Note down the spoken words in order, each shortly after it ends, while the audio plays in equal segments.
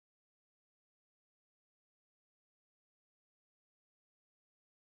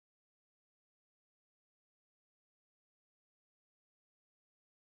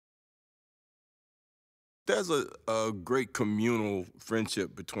There's a great communal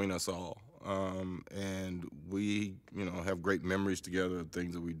friendship between us all, and we, have great memories together of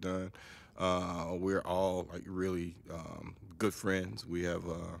things that we've done. We're all like really good friends. We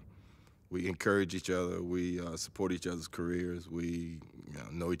encourage each other. We support each other's careers. We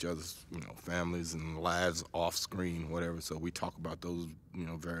know each other's families and lives off screen, whatever. So we talk about those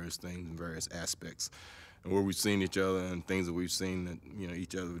various things and various aspects, and where we've seen each other and things that we've seen that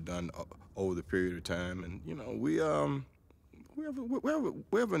each other have done over the period of time. And we have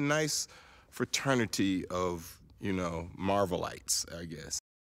a nice fraternity of Marvelites, I guess.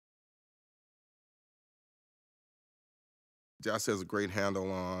 Josh has a great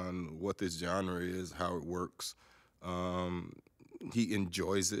handle on what this genre is, how it works. Um, he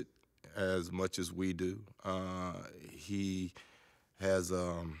enjoys it as much as we do. He has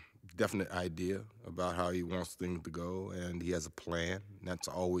a definite idea about how he wants things to go, and he has a plan. That's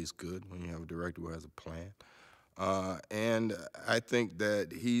always good when you have a director who has a plan. And I think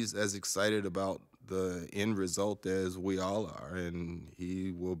that he's as excited about the end result as we all are, and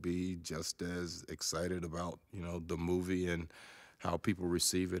he will be just as excited about the movie and how people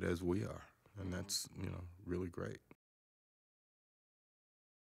receive it as we are, and that's really great.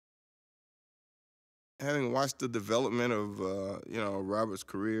 Having watched the development of Robert's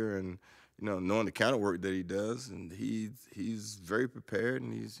career and knowing the kind of work that he does, and he's very prepared,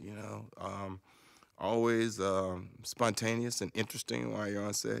 and he's always spontaneous and interesting while you're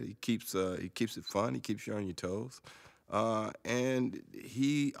on set. He keeps it fun. He keeps you on your toes, and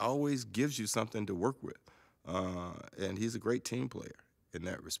he always gives you something to work with. And he's a great team player in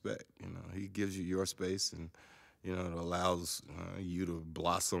that respect. He gives you your space, and it allows you to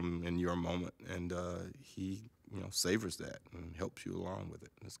blossom in your moment, and he savors that and helps you along with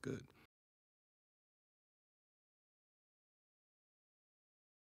it. It's good.